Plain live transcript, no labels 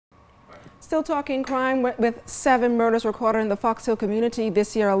Still talking crime with 7 murders recorded in the Fox Hill community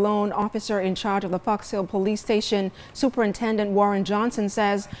this year alone. Officer in charge of the Fox Hill Police Station, Superintendent Warren Johnson,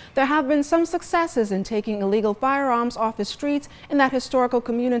 says there have been some successes in taking illegal firearms off the streets in that historical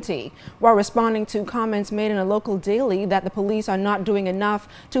community. While responding to comments made in a local daily that the police are not doing enough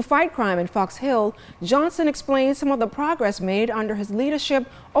to fight crime in Fox Hill, Johnson explained some of the progress made under his leadership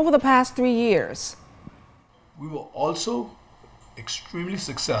over the past 3 years. We were also extremely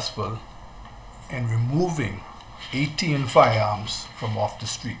successful in removing 18 firearms from off the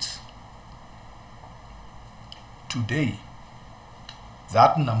streets. Today,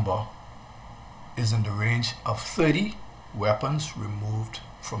 that number is in the range of 30 weapons removed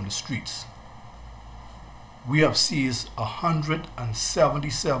from the streets. We have seized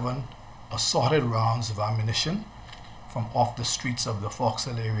 177 assorted rounds of ammunition from off the streets of the Fox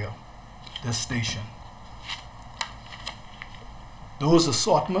Hill area, this station. Those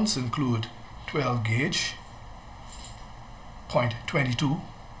assortments include 12 gauge, .22,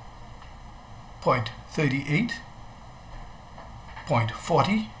 .38,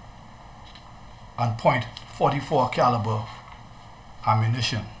 .40, and .44 caliber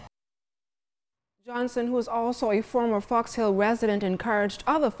ammunition. Johnson, who is also a former Fox Hill resident, encouraged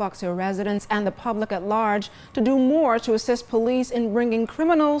other Fox Hill residents and the public at large to do more to assist police in bringing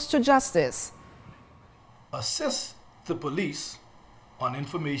criminals to justice. Assist the police on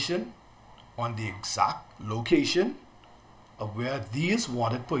information on the exact location of where these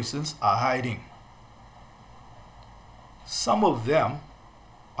wanted persons are hiding. Some of them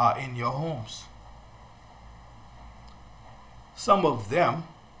are in your homes. Some of them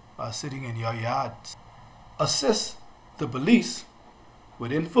are sitting in your yards. Assist the police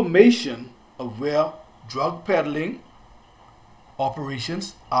with information of where drug peddling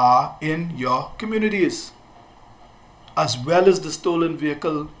operations are in your communities, as well as the stolen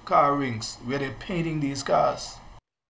vehicle car rings where they're painting these cars.